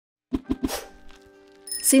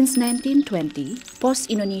Since 1920, Pos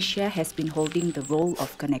Indonesia has been holding the role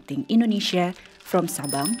of connecting Indonesia from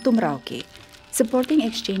Sabang to Merauke, supporting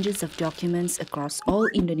exchanges of documents across all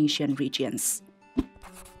Indonesian regions.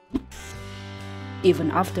 Even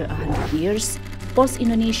after 100 years, Pos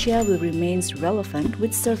Indonesia will remain relevant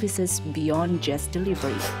with services beyond just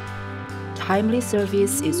delivery. Timely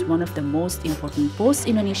service is one of the most important Pos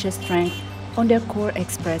Indonesia strengths on their core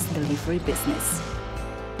express delivery business.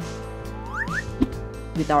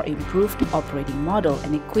 With our improved operating model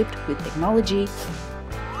and equipped with technology,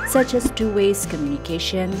 such as two-way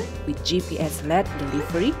communication with GPS-led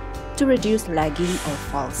delivery to reduce lagging or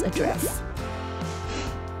false address.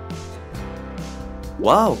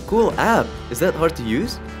 Wow, cool app! Is that hard to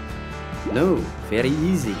use? No, very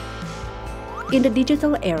easy. In the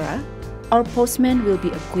digital era, our postmen will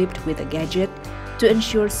be equipped with a gadget to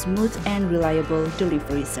ensure smooth and reliable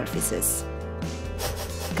delivery services.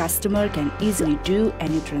 Customer can easily do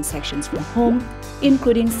any transactions from home,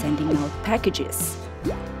 including sending out packages.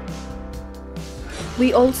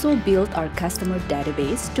 We also built our customer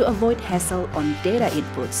database to avoid hassle on data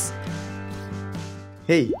inputs.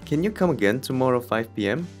 Hey, can you come again tomorrow 5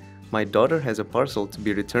 p.m? My daughter has a parcel to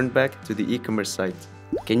be returned back to the e-commerce site.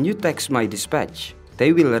 Can you text my dispatch?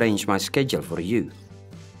 They will arrange my schedule for you.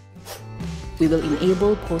 We will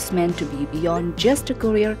enable postmen to be beyond just a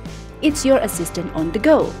courier. It's your assistant on the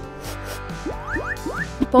go.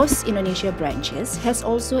 Pos Indonesia branches has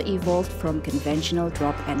also evolved from conventional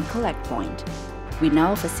drop and collect point. We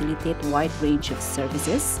now facilitate a wide range of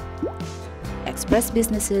services, express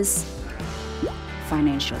businesses,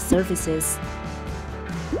 financial services,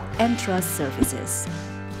 and trust services.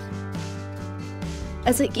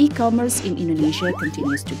 As the e-commerce in Indonesia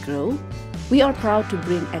continues to grow, we are proud to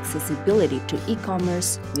bring accessibility to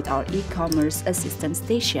e-commerce with our e-commerce assistance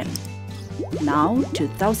station. Now,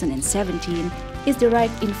 2017 is the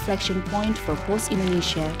right inflection point for Pos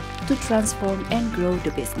Indonesia to transform and grow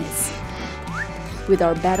the business. With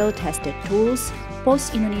our battle-tested tools,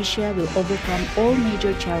 Pos Indonesia will overcome all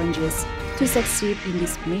major challenges to succeed in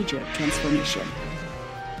this major transformation.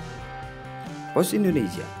 Pos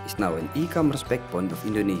Indonesia is now an e-commerce backbone of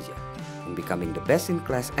Indonesia and becoming the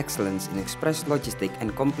best-in-class excellence in express logistic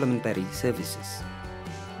and complementary services.